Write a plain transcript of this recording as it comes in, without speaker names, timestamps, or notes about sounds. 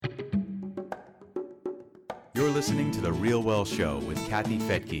You're listening to The Real Well Show with Kathy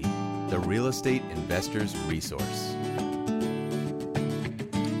Fettke, the real estate investor's resource.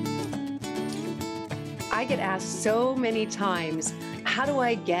 I get asked so many times, how do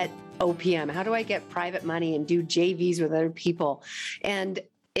I get OPM? How do I get private money and do JVs with other people? And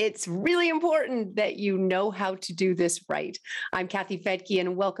it's really important that you know how to do this right. I'm Kathy Fettke,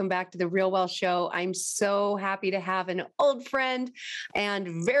 and welcome back to The Real Well Show. I'm so happy to have an old friend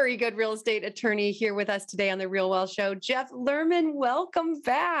and very good real estate attorney here with us today on The Real Well Show. Jeff Lerman, welcome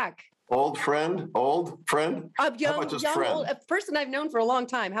back. Old friend? Young, friend? old, a person I've known for a long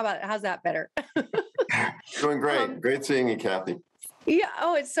time. How's that better? Doing great. Great seeing you, Kathy. Yeah.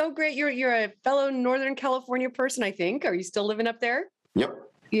 Oh, it's so great. You're a fellow Northern California person, I think. Are you still living up there? Yep.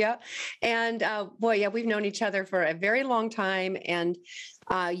 Yeah. And we've known each other for a very long time. And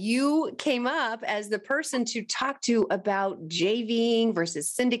you came up as the person to talk to about JVing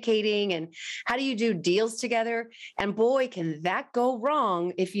versus syndicating and how do you do deals together? And boy, can that go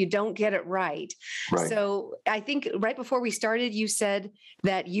wrong if you don't get it right. So I think right before we started, you said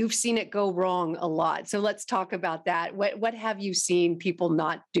that you've seen it go wrong a lot. So let's talk about that. What have you seen people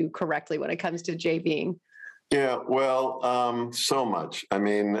not do correctly when it comes to JVing? Yeah, well, so much. I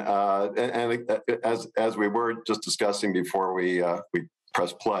mean, and as we were just discussing before we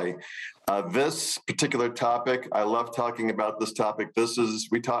press play, this particular topic, I love talking about this topic.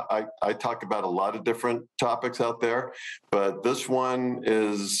 I talk about a lot of different topics out there, but this one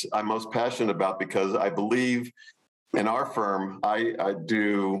is I'm most passionate about because I believe in our firm, I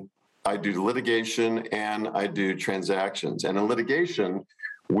do litigation and I do transactions, and in litigation,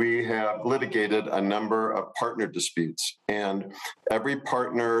 we have litigated a number of partner disputes, and every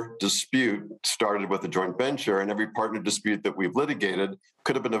partner dispute started with a joint venture, and every partner dispute that we've litigated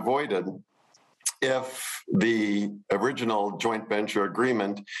could have been avoided if the original joint venture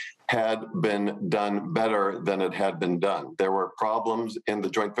agreement had been done better than it had been done. There were problems in the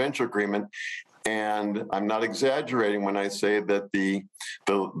joint venture agreement, and I'm not exaggerating when I say that the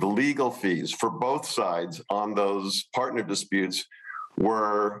legal fees for both sides on those partner disputes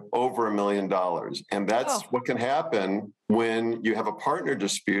were over $1 million. And that's what can happen when you have a partner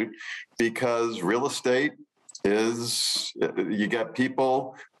dispute, because real estate is, you get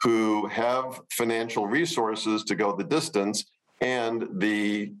people who have financial resources to go the distance, and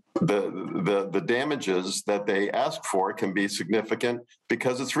the damages that they ask for can be significant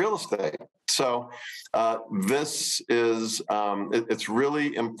because it's real estate. So this is it's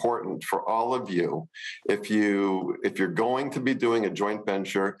really important for all of you, if you're going to be doing a joint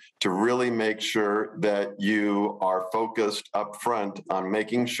venture, to really make sure that you are focused up front on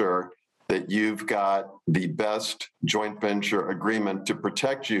making sure that you've got the best joint venture agreement to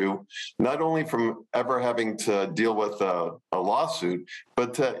protect you, not only from ever having to deal with a lawsuit,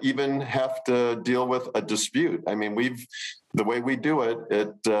 but to even have to deal with a dispute. I mean, the way we do it,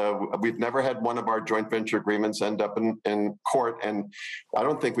 we've never had one of our joint venture agreements end up in court. And I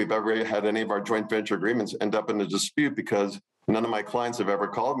don't think we've ever had any of our joint venture agreements end up in a dispute, because none of my clients have ever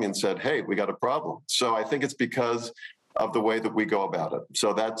called me and said, hey, we got a problem. So I think it's because of the way that we go about it.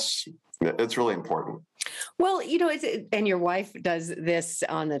 So it's really important. Well, and your wife does this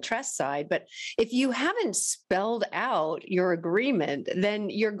on the trust side, but if you haven't spelled out your agreement,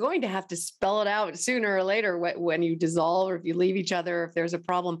 then you're going to have to spell it out sooner or later when you dissolve or if you leave each other, if there's a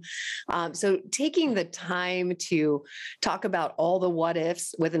problem. So taking the time to talk about all the what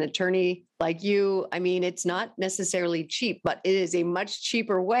ifs with an attorney like you, I mean, it's not necessarily cheap, but it is a much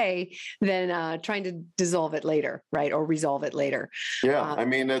cheaper way than trying to dissolve it later, right? Or resolve it later. Yeah. I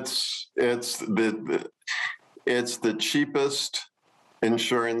mean, it's the cheapest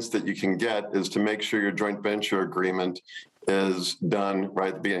insurance that you can get is to make sure your joint venture agreement is done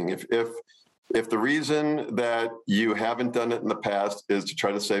right at the beginning. If the reason that you haven't done it in the past is to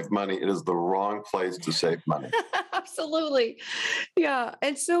try to save money, it is the wrong place to save money. Absolutely. Yeah.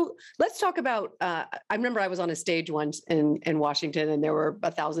 And so let's talk about, I remember I was on a stage once in Washington, and there were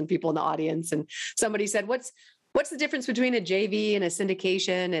 1,000 people in the audience, and somebody said, what's the difference between a JV and a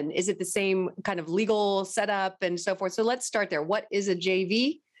syndication? And is it the same kind of legal setup and so forth? So let's start there. What is a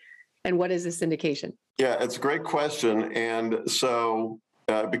JV and what is a syndication? Yeah, it's a great question. And so,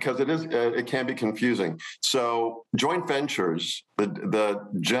 because it can be confusing. So joint ventures, the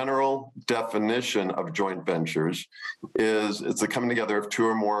general definition of joint ventures is it's the coming together of two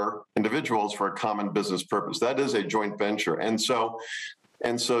or more individuals for a common business purpose. That is a joint venture. And so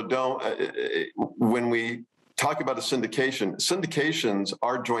when we talk about a syndication, syndications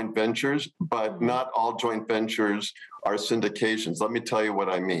are joint ventures, but not all joint ventures are syndications. Let me tell you what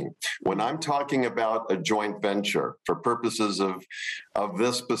I mean. When I'm talking about a joint venture for purposes of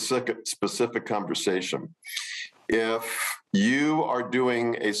this specific conversation, If you are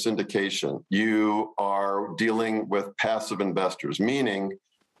doing a syndication, you are dealing with passive investors, meaning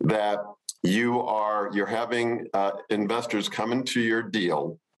that you're having investors come into your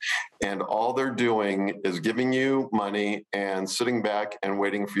deal, and all they're doing is giving you money and sitting back and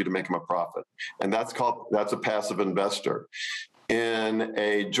waiting for you to make them a profit. And that's a passive investor. In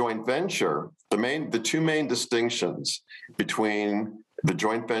a joint venture, the two main distinctions between the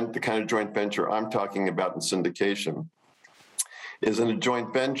kind of joint venture I'm talking about in syndication is in a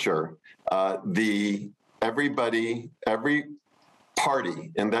joint venture, every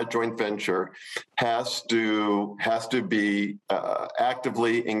party in that joint venture has to be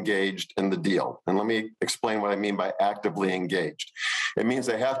actively engaged in the deal. And let me explain what I mean by actively engaged. It means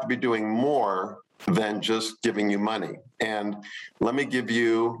they have to be doing more than just giving you money. And let me give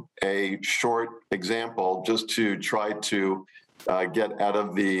you a short example just to try to get out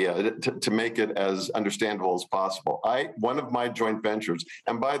of to make it as understandable as possible. One of my joint ventures,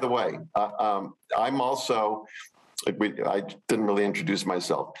 and by the way, I'm also, I didn't really introduce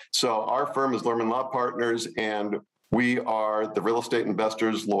myself. So our firm is Lerman Law Partners, and we are the real estate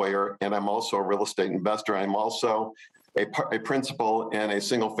investors lawyer, and I'm also a real estate investor. I'm also a principal in a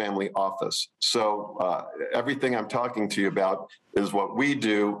single family office. So everything I'm talking to you about is what we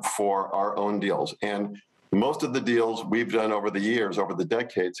do for our own deals. And most of the deals we've done over the years, over the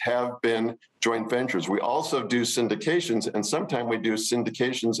decades, have been joint ventures. We also do syndications, and sometimes we do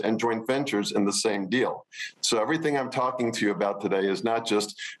syndications and joint ventures in the same deal. So everything I'm talking to you about today is not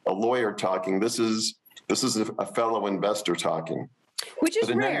just a lawyer talking. This is a fellow investor talking. Which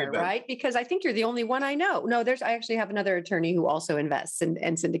is rare, right? Because I think you're the only one I know. No, I actually have another attorney who also invests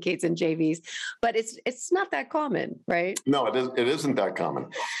and syndicates in JVs, but it's not that common, right? No, it isn't that common.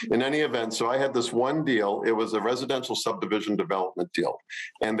 In any event, so I had this one deal. It was a residential subdivision development deal,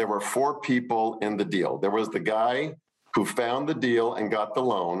 and there were 4 people in the deal. There was the guy who found the deal and got the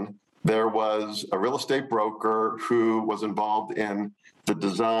loan. There was a real estate broker who was involved in the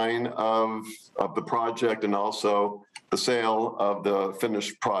design of the project and also the sale of the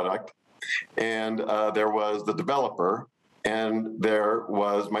finished product. And there was the developer, and there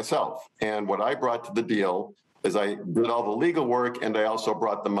was myself. And what I brought to the deal is I did all the legal work, and I also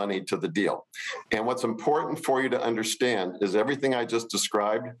brought the money to the deal. And what's important for you to understand is everything I just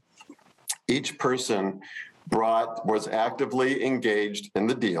described, each person was actively engaged in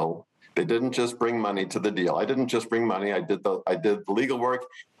the deal. They didn't just bring money to the deal. I didn't just bring money. I did the legal work.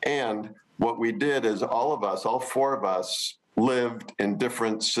 And what we did is all 4 of us lived in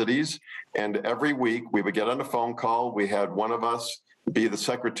different cities. And every week we would get on a phone call. We had one of us be the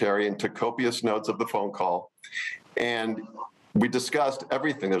secretary and took copious notes of the phone call. And we discussed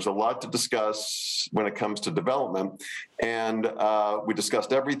everything. There's a lot to discuss when it comes to development. And we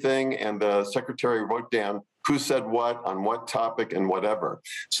discussed everything. And the secretary wrote down who said what on what topic and whatever.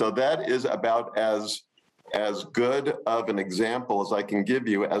 So that is about as good of an example as I can give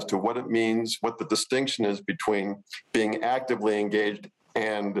you as to what it means, what the distinction is between being actively engaged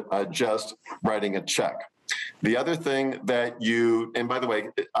and just writing a check. The other thing and by the way,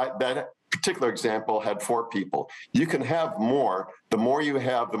 that particular example had 4 people. You can have more. The more you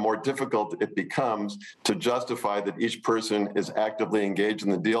have, the more difficult it becomes to justify that each person is actively engaged in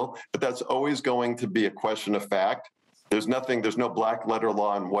the deal. But that's always going to be a question of fact. There's no black letter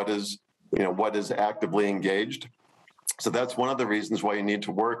law on what is actively engaged. So that's one of the reasons why you need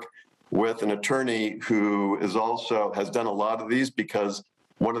to work with an attorney who has done a lot of these, because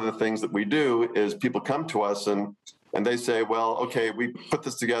one of the things that we do is people come to us and they say, well, okay, we put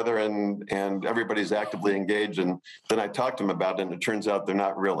this together and everybody's actively engaged. And then I talk to them about it, and it turns out they're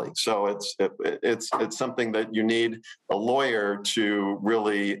not really. So it's something that you need a lawyer to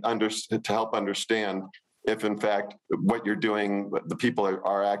really to help understand if, in fact, what you're doing, the people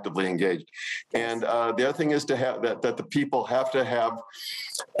are actively engaged. And the other thing is to have that the people have to have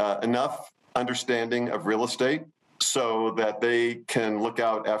enough understanding of real estate so that they can look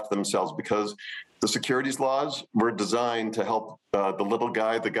out after themselves, because the securities laws were designed to help the little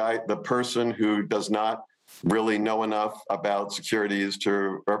guy, the person who does not really know enough about securities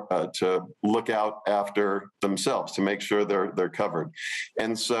to look out after themselves, to make sure they're covered.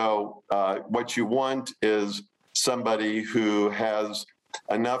 And so what you want is somebody who has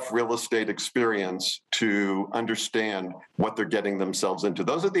enough real estate experience to understand what they're getting themselves into.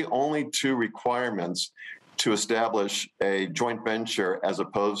 Those are the only 2 requirements to establish a joint venture as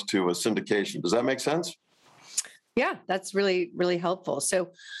opposed to a syndication. Does that make sense? Yeah, that's really, really helpful.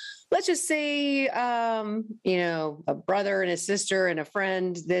 So let's just say, a brother and a sister and a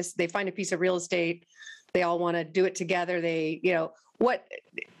friend, they find a piece of real estate. They all want to do it together. What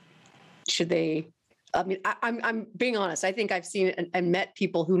should they I mean, I'm being honest. I think I've seen and met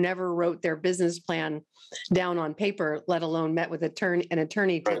people who never wrote their business plan down on paper, let alone met with an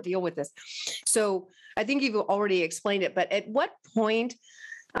attorney to Right. deal with this. So I think you've already explained it. But at what point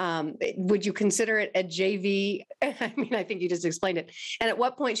would you consider it a JV? I mean, I think you just explained it. And at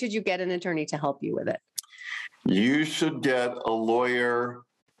what point should you get an attorney to help you with it? You should get a lawyer.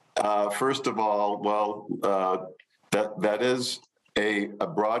 First of all, that is a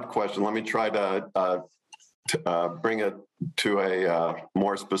broad question. Let me try to bring it to a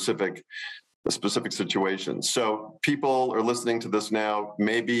more specific situation. So people are listening to this now.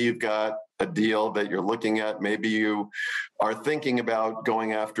 Maybe you've got a deal that you're looking at. Maybe you are thinking about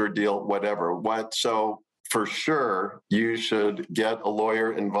going after a deal, whatever. So for sure, you should get a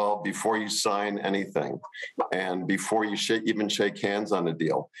lawyer involved before you sign anything and before you even shake hands on a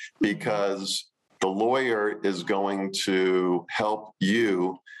deal, because the lawyer is going to help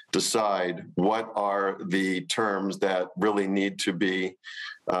you decide what are the terms that really need to be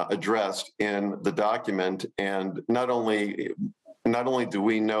addressed in the document. And not only do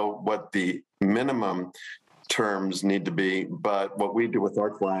we know what the minimum terms need to be, but what we do with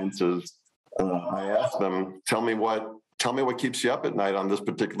our clients is I ask them, tell me what keeps you up at night on this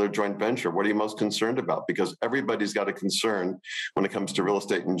particular joint venture. What are you most concerned about? Because everybody's got a concern when it comes to real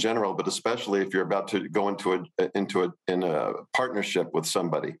estate in general, but especially if you're about to go into a partnership with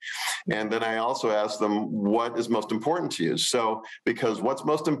somebody. And then I also ask them, what is most important to you? So, because what's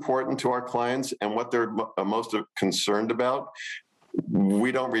most important to our clients and what they're most concerned about,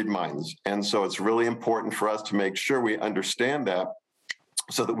 we don't read minds. And so it's really important for us to make sure we understand that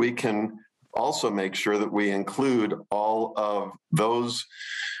so that we can also make sure that we include all of those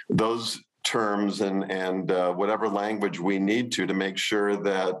terms and whatever language we need to make sure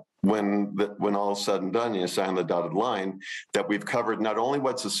that when all is said and done, you sign the dotted line, that we've covered not only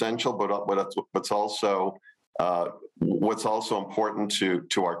what's essential, but what's also important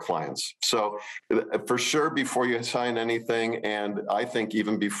to our clients. So for sure, before you sign anything, and I think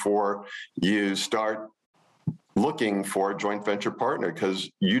even before you start looking for a joint venture partner, because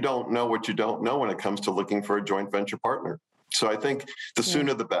you don't know what you don't know when it comes to looking for a joint venture partner. So I think the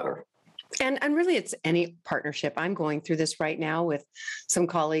sooner the better. And really, it's any partnership. I'm going through this right now with some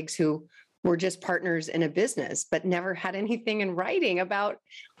colleagues who were just partners in a business, but never had anything in writing about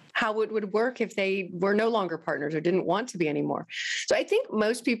how it would work if they were no longer partners or didn't want to be anymore. So I think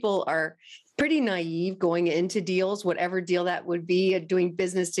most people are pretty naive going into deals, whatever deal that would be, doing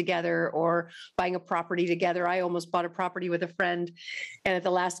business together or buying a property together. I almost bought a property with a friend, and at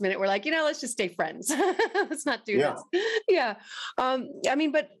the last minute, we're like, let's just stay friends. Let's not do this. Yeah. I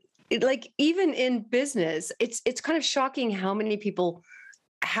mean, but like even in business, it's kind of shocking how many people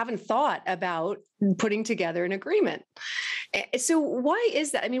haven't thought about putting together an agreement. So why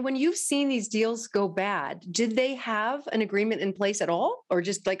is that? I mean, when you've seen these deals go bad, did they have an agreement in place at all, or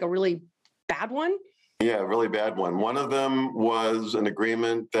just like a really bad one? Yeah, a really bad one. One of them was an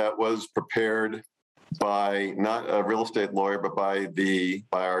agreement that was prepared by not a real estate lawyer, but by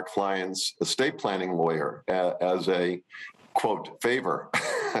our client's estate planning lawyer as a quote favor.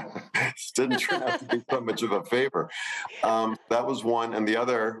 Didn't turn out to be so much of a favor. That was one, and the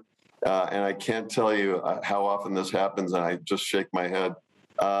other, and I can't tell you how often this happens, and I just shake my head.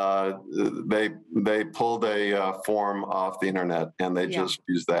 They pulled a form off the internet and they just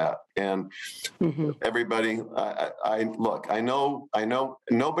used that. And everybody, I know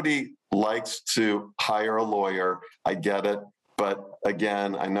nobody likes to hire a lawyer. I get it. But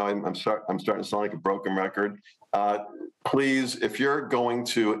again, I know I'm starting to sound like a broken record. Please, if you're going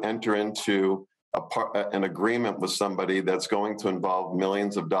to enter into an agreement with somebody that's going to involve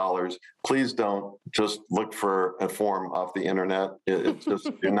millions of dollars, please don't just look for a form off the internet. It's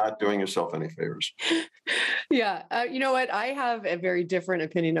just, you're not doing yourself any favors. Yeah. You know what? I have a very different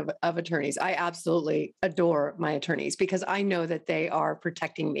opinion of attorneys. I absolutely adore my attorneys because I know that they are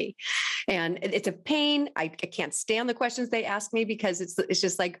protecting me. And it's a pain. I can't stand the questions they ask me because it's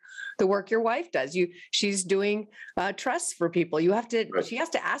just like the work your wife does. She's doing trusts for people. She has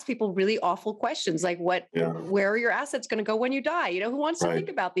to ask people really awful questions like where are your assets going to go when you die? Who wants to think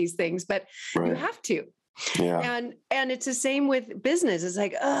about these things, but you have to. Yeah. And it's the same with business. It's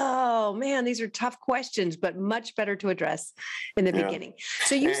like, oh man, these are tough questions, but much better to address in the beginning.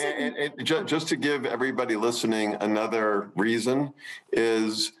 So you said just to give everybody listening another reason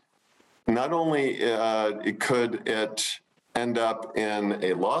is not only could it end up in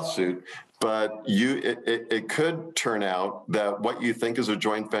a lawsuit, but it could turn out that what you think is a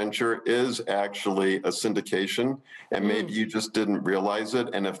joint venture is actually a syndication, and maybe you just didn't realize it.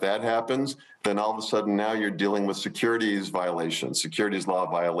 And if that happens, then all of a sudden now you're dealing with securities law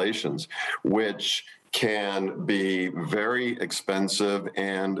violations, which can be very expensive,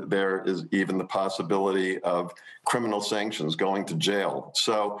 and there is even the possibility of criminal sanctions, going to jail.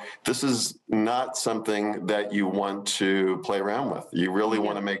 So this is not something that you want to play around with. You really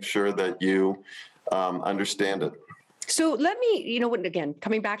want to make sure that you understand it. So let me, again,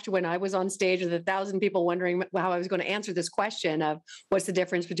 coming back to when I was on stage with 1,000 people wondering how I was going to answer this question of what's the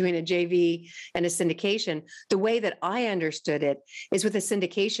difference between a JV and a syndication, the way that I understood it is with a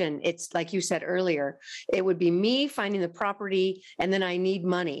syndication, it's like you said earlier, it would be me finding the property and then I need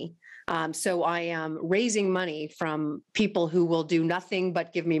money. So I am raising money from people who will do nothing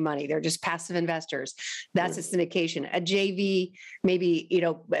but give me money. They're just passive investors. That's a syndication. A JV, maybe,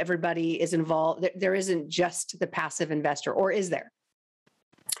 everybody is involved. There isn't just the passive investor, or is there?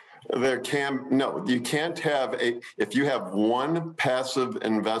 No, you can't have if you have one passive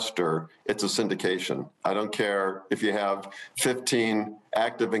investor, it's a syndication. I don't care if you have 15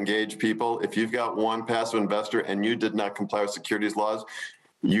 active, engaged people. If you've got one passive investor and you did not comply with securities laws,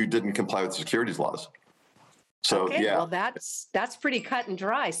 you didn't comply with securities laws. So, okay, yeah. Well, that's pretty cut and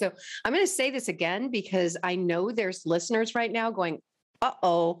dry. So I'm going to say this again, because I know there's listeners right now going,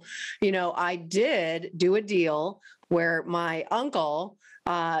 uh-oh, I did do a deal where my uncle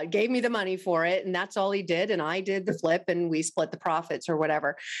gave me the money for it, and that's all he did. And I did the flip and we split the profits or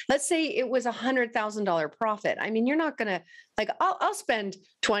whatever. Let's say it was $100,000 profit. I mean, you're not going to I'll spend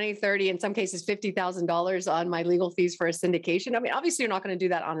 20, 30, in some cases, $50,000 on my legal fees for a syndication. I mean, obviously you're not going to do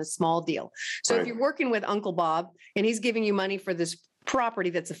that on a small deal. So If you're working with Uncle Bob and he's giving you money for this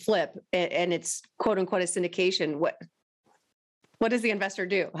property that's a flip and it's quote unquote a syndication, what does the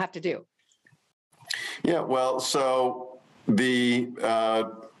investor have to do? Yeah, well, so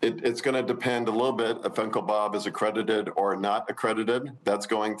it's going to depend a little bit if Uncle Bob is accredited or not accredited. That's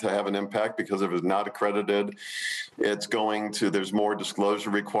going to have an impact, because if it's not accredited, there's more disclosure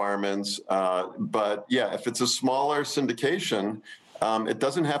requirements. But yeah, if it's a smaller syndication, it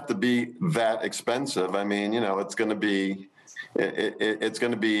doesn't have to be that expensive. I mean, it's going to be a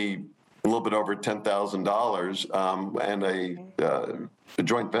little bit over $10,000, and a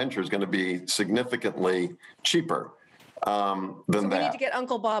joint venture is going to be significantly cheaper than that. We need to get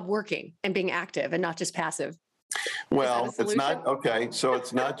Uncle Bob working and being active and not just passive. Well, it's not okay. So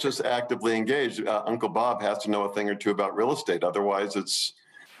it's not just actively engaged. Uncle Bob has to know a thing or two about real estate. Otherwise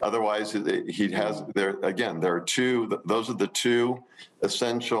he has there again. There are those are the two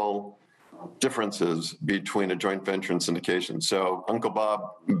essential differences between a joint venture and syndication. So Uncle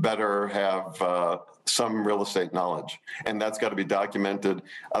Bob better have some real estate knowledge, and that's got to be documented.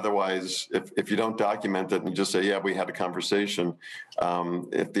 Otherwise, if you don't document it and you just say, yeah, we had a conversation,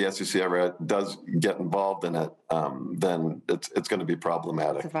 if the SEC ever does get involved in it, then it's going to be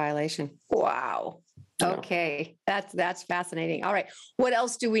problematic. It's a violation. Wow. Okay, that's fascinating. All right, what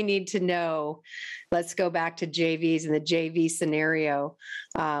else do we need to know? Let's go back to JVs and the JV scenario.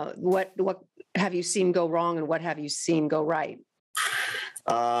 What have you seen go wrong, and what have you seen go right?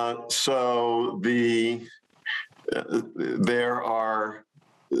 There's so many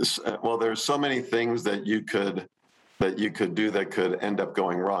things that you could do that could end up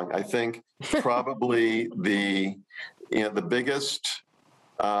going wrong. I think probably the biggest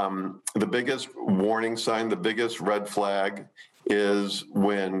warning sign, the biggest red flag, is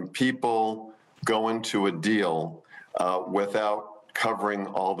when people go into a deal without covering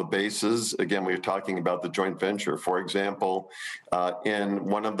all the bases. Again, we were talking about the joint venture. For example, in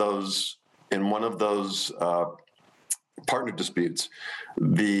one of those partner disputes,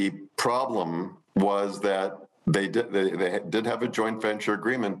 the problem was that they did have a joint venture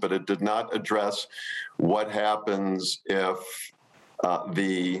agreement, but it did not address what happens if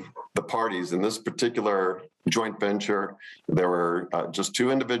the parties in this particular joint venture, there were just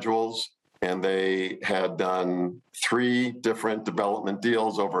two individuals, and they had done 3 different development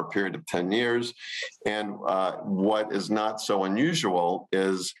deals over a period of 10 years. And what is not so unusual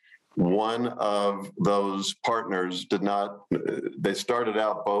is one of those partners they started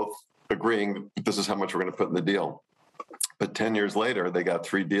out both agreeing this is how much we're going to put in the deal. But 10 years later, they got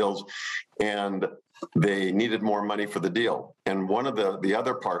 3 deals, and they needed more money for the deal. And one of the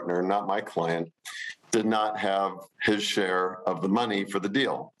other partner, not my client, did not have his share of the money for the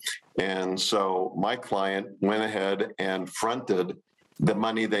deal. And so my client went ahead and fronted the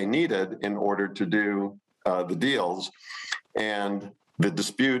money they needed in order to do the deals. And the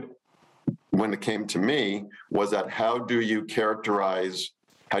dispute, when it came to me, was that how do you characterize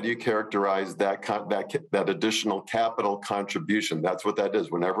that additional capital contribution? That's what that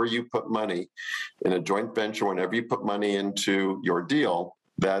is. Whenever you put money in a joint venture, whenever you put money into your deal,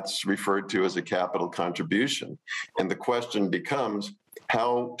 that's referred to as a capital contribution. And the question becomes,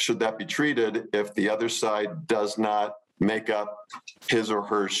 how should that be treated if the other side does not make up his or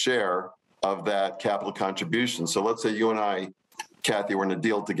her share of that capital contribution? So let's say you and I, Kathy, were in a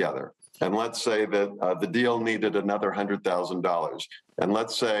deal together. And let's say that the deal needed another $100,000. And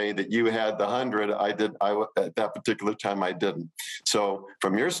let's say that you had the 100, at that particular time, I didn't. So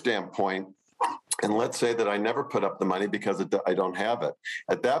from your standpoint, and let's say that I never put up the money because I don't have it.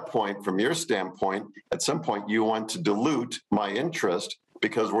 At that point, from your standpoint, at some point you want to dilute my interest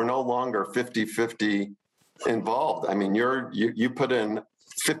because we're no longer 50-50 involved. I mean, you put in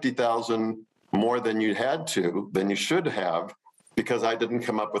 50,000 more than you should have, because I didn't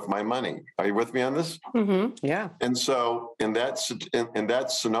come up with my money. Are you with me on this? Mm-hmm. Yeah. And so in that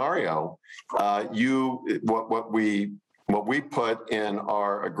scenario, what we put in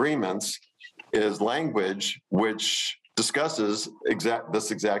our agreements is language which discusses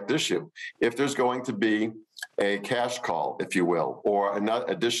this exact issue. If there's going to be a cash call, if you will, or an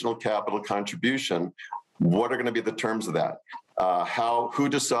additional capital contribution, what are going to be the terms of that? Who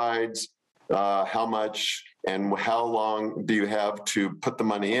decides how much and how long do you have to put the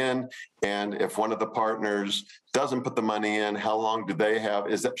money in? And if one of the partners doesn't put the money in, how long do they have?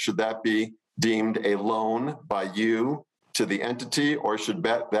 Should that be deemed a loan by you to the entity, or should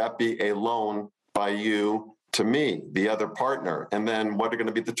that be a loan by you to me, the other partner? And then what are going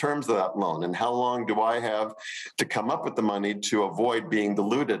to be the terms of that loan? And how long do I have to come up with the money to avoid being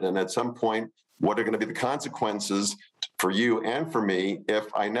diluted? And at some point, what are going to be the consequences for you and for me if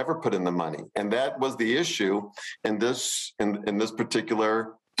I never put in the money? And that was the issue in this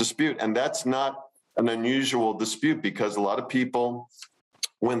particular dispute. And that's not an unusual dispute, because a lot of people,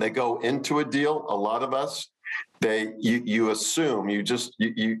 when they go into a deal, a lot of us, you assume,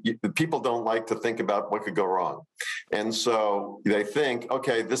 people don't like to think about what could go wrong. And so they think,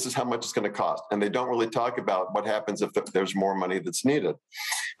 okay, this is how much it's going to cost. And they don't really talk about what happens if there's more money that's needed.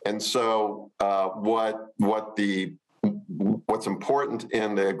 And so what's important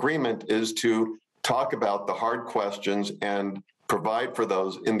in the agreement is to talk about the hard questions and provide for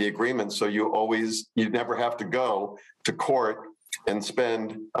those in the agreement. So you never have to go to court and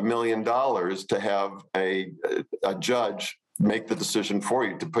spend $1 million to have a judge make the decision for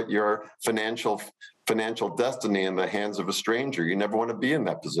you, to put your financial destiny in the hands of a stranger. You never want to be in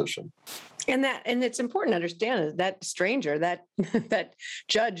that position. And it's important to understand that stranger, that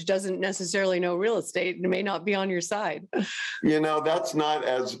judge doesn't necessarily know real estate and may not be on your side. That's not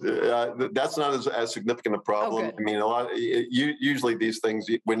as significant a problem. Oh, I mean, usually these things,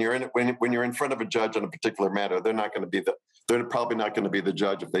 when you're in front of a judge on a particular matter, they're probably not going to be the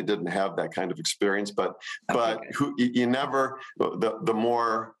judge if they didn't have that kind of experience. But the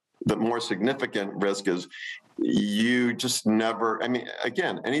more significant risk is you just never. I mean,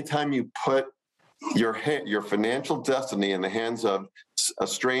 again, anytime you put your financial destiny in the hands of a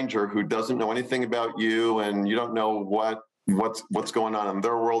stranger who doesn't know anything about you, and you don't know what's going on in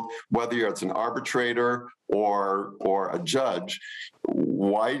their world, whether it's an arbitrator or a judge,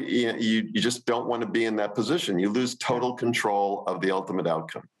 why you just don't want to be in that position. You lose total control of the ultimate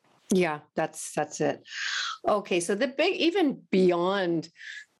outcome. Yeah, that's it. Okay, so even beyond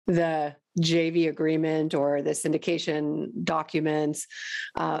the JV agreement or the syndication documents,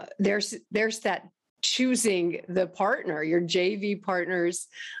 there's that choosing the partner, your JV partners,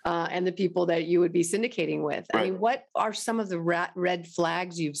 and the people that you would be syndicating with. Right. I mean, what are some of the red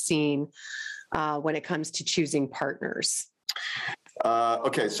flags you've seen when it comes to choosing partners?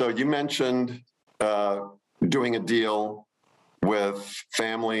 Okay, so you mentioned doing a deal with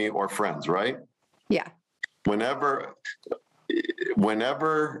family or friends, right? Yeah. Whenever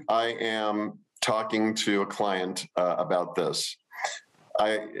I am talking to a client about this,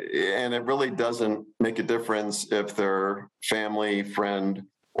 and it really doesn't make a difference if they're family, friend,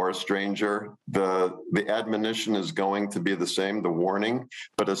 or a stranger. The admonition is going to be the same, the warning,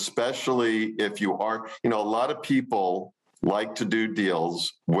 but especially if you are, a lot of people like to do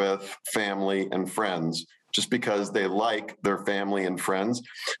deals with family and friends just because they like their family and friends.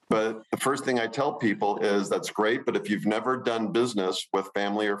 But the first thing I tell people is that's great, but if you've never done business with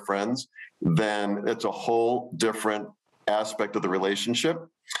family or friends, then it's a whole different aspect of the relationship.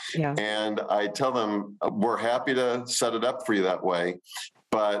 Yeah. And I tell them, we're happy to set it up for you that way.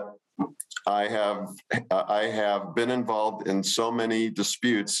 But I have been involved in so many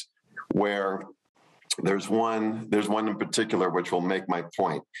disputes where there's one in particular which will make my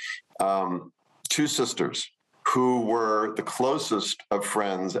point. Two sisters who were the closest of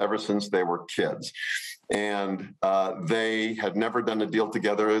friends ever since they were kids. And they had never done a deal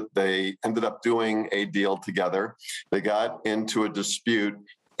together. They ended up doing a deal together. They got into a dispute,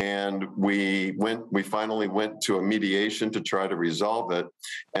 And we finally went to a mediation to try to resolve it.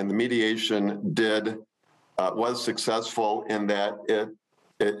 And the mediation was successful in that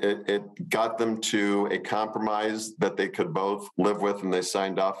it got them to a compromise that they could both live with and they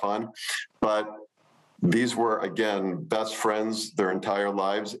signed off on. But these were, again, best friends their entire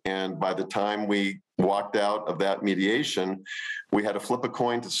lives. And by the time we walked out of that mediation, we had to flip a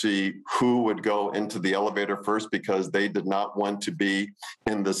coin to see who would go into the elevator first, because they did not want to be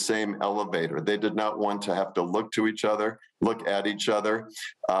in the same elevator. They did not want to have to look at each other.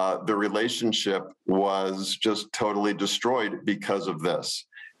 The relationship was just totally destroyed because of this.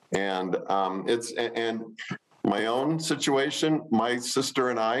 And and my own situation, my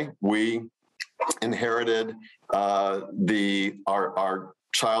sister and I, we inherited our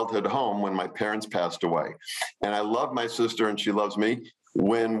childhood home when my parents passed away. And I love my sister and she loves me.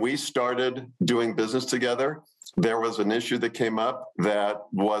 When we started doing business together, there was an issue that came up that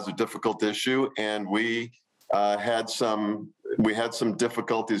was a difficult issue, and we had some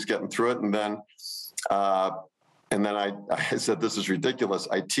difficulties getting through it. And then I said, this is ridiculous.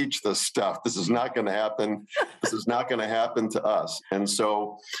 I teach this stuff. This is not going to happen. This is not going to happen to us. And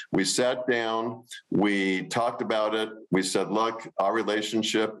so we sat down, we talked about it. We said, look, our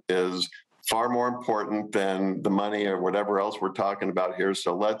relationship is far more important than the money or whatever else we're talking about here.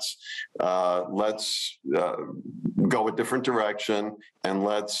 So let's go a different direction and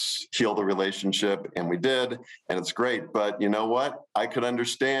let's heal the relationship. And we did, and it's great. But you know what? I could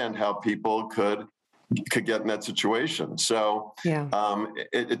understand how people could get in that situation. So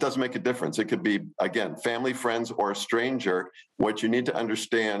it doesn't make a difference. It could be, again, family, friends, or a stranger. What you need to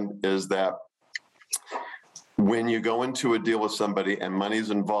understand is that when you go into a deal with somebody and money's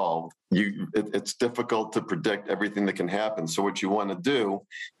involved, it's difficult to predict everything that can happen. So what you want to do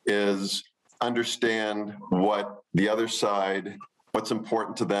is understand what the other side, what's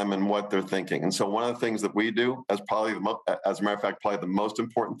important to them and what they're thinking. And so one of the things that we do, as a matter of fact, probably the most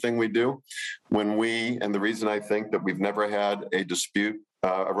important thing we do and the reason I think that we've never had a dispute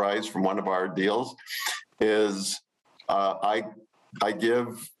arise from one of our deals is I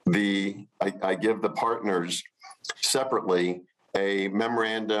give the partners separately a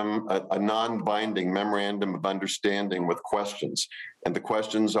memorandum, a non-binding memorandum of understanding with questions. And the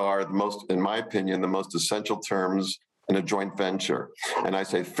questions are in my opinion, the most essential terms in a joint venture. And I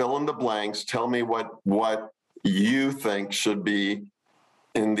say, fill in the blanks, tell me what you think should be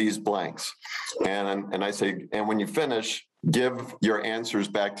in these blanks. And I say, and when you finish, give your answers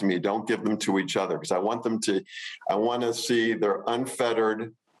back to me. Don't give them to each other, because I want to see their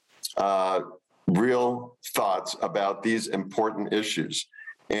unfettered, real thoughts about these important issues.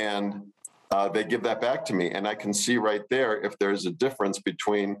 And they give that back to me. And I can see right there, if there's a difference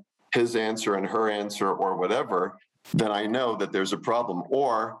between his answer and her answer or whatever, then I know that there's a problem.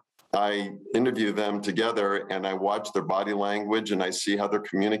 Or I interview them together and I watch their body language and I see how they're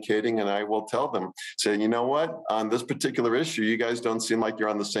communicating, and I will tell them, say, you know what, on this particular issue, you guys don't seem like you're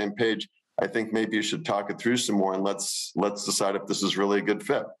on the same page. I think maybe you should talk it through some more and let's decide if this is really a good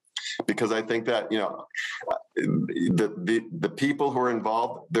fit. Because I think that, the people who are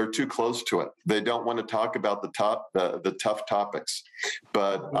involved, they're too close to it. They don't want to talk about the tough topics.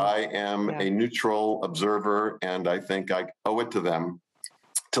 But I am a neutral observer, and I think I owe it to them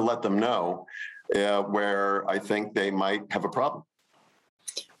to let them know where I think they might have a problem.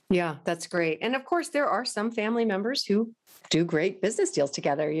 Yeah, that's great. And of course, there are some family members who do great business deals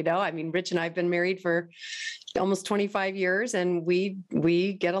together. I mean, Rich and I have been married for almost 25 years, and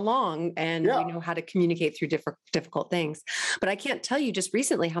we get along, and we know how to communicate through difficult things. But I can't tell you just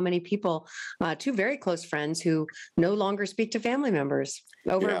recently how many people, two very close friends, who no longer speak to family members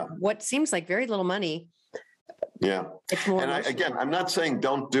over what seems like very little money. Yeah. And I'm not saying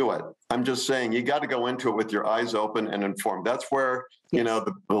don't do it. I'm just saying you got to go into it with your eyes open and informed. That's where,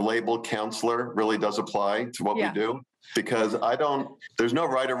 the label counselor really does apply to what we do, because there's no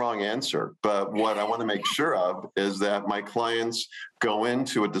right or wrong answer. But what I want to make sure of is that my clients go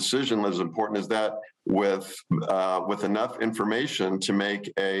into a decision as important as that with enough information to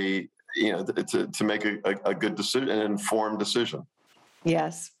make to make a good decision, an informed decision.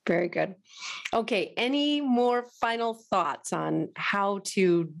 Yes, very good. Okay, any more final thoughts on how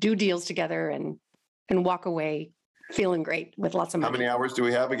to do deals together and walk away feeling great with lots of money? How many hours do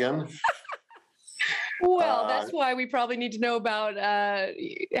we have again? Well, that's why we probably need to know about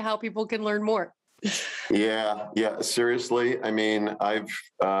how people can learn more. Yeah. Seriously, I mean, I've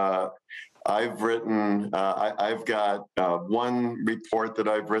written, I've got one report that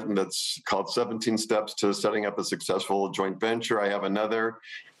I've written that's called 17 Steps to Setting Up a Successful Joint Venture. I have another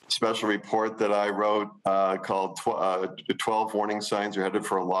special report that I wrote called 12 Warning Signs You're Headed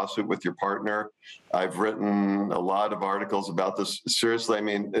for a Lawsuit with Your Partner. I've written a lot of articles about this. Seriously, I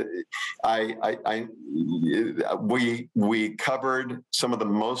mean, we covered some of the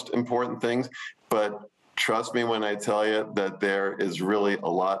most important things, but trust me when I tell you that there is really a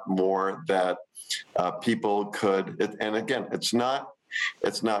lot more that people could, and again, it's not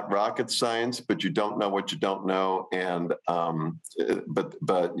rocket science, but you don't know what you don't know. And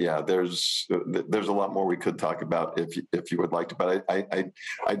but yeah, there's a lot more we could talk about if you would like to. But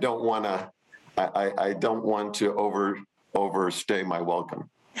I don't want to overstay my welcome.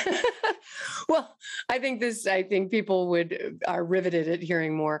 Well, I think people are riveted at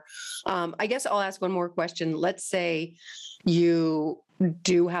hearing more. I guess I'll ask one more question. Let's say you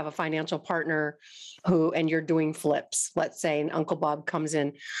do have a financial partner and you're doing flips. Let's say and Uncle Bob comes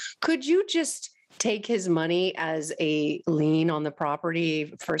in. Could you just take his money as a lien on the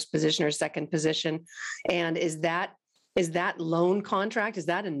property, first position or second position? And is that loan contract, is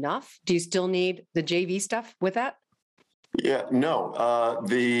that enough? Do you still need the JV stuff with that? Yeah, no,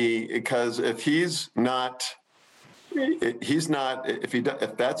 because if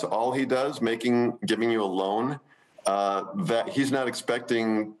that's all he does, giving you a loan, that he's not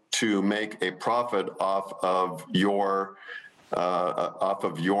expecting to make a profit off of your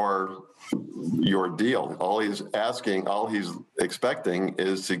deal. All he's expecting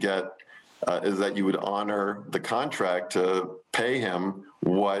is to get is that you would honor the contract to pay him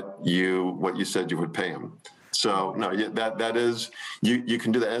what you said you would pay him. So no, that is, you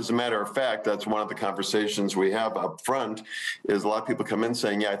can do that. As a matter of fact, that's one of the conversations we have up front is a lot of people come in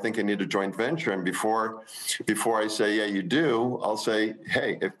saying, yeah, I think I need a joint venture. And before I say, yeah, you do, I'll say,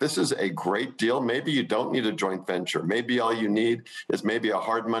 hey, if this is a great deal, maybe you don't need a joint venture. Maybe all you need is maybe a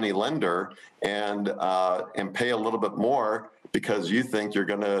hard money lender and pay a little bit more because you think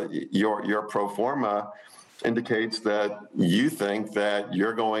your pro forma indicates that you think that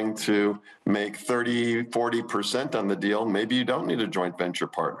you're going to make 30-40% on the deal. Maybe you don't need a joint venture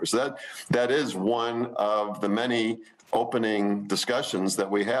partner. So that is one of the many opening discussions that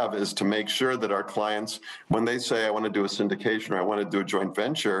we have, is to make sure that our clients, when they say, I want to do a syndication or I want to do a joint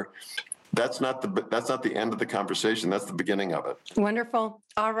venture, that's not the end of the conversation. That's the beginning of it. Wonderful.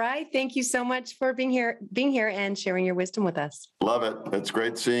 All right. Thank you so much for being here and sharing your wisdom with us. Love it. It's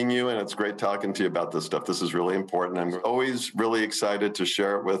great seeing you, and it's great talking to you about this stuff. This is really important. I'm always really excited to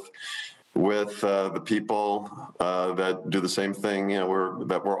share it with the people that do the same thing.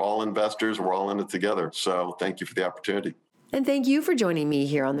 We're all investors. We're all in it together. So thank you for the opportunity. And thank you for joining me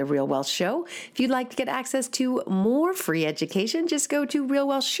here on The Real Wealth Show. If you'd like to get access to more free education, just go to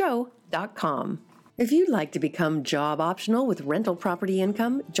realwealthshow.com. If you'd like to become job optional with rental property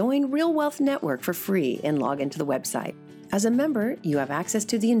income, join Real Wealth Network for free and log into the website. As a member, you have access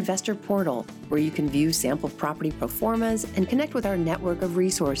to the Investor Portal, where you can view sample property proformas and connect with our network of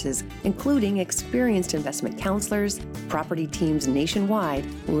resources, including experienced investment counselors, property teams nationwide,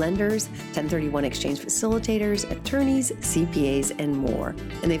 lenders, 1031 exchange facilitators, attorneys, CPAs, and more.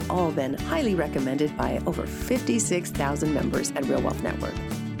 And they've all been highly recommended by over 56,000 members at Real Wealth Network.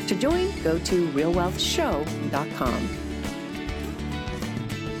 To join, go to realwealthshow.com.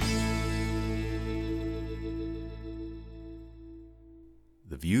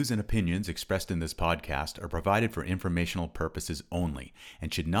 The views and opinions expressed in this podcast are provided for informational purposes only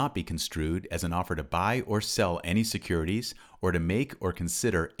and should not be construed as an offer to buy or sell any securities or to make or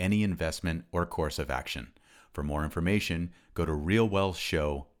consider any investment or course of action. For more information, go to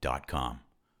realwealthshow.com.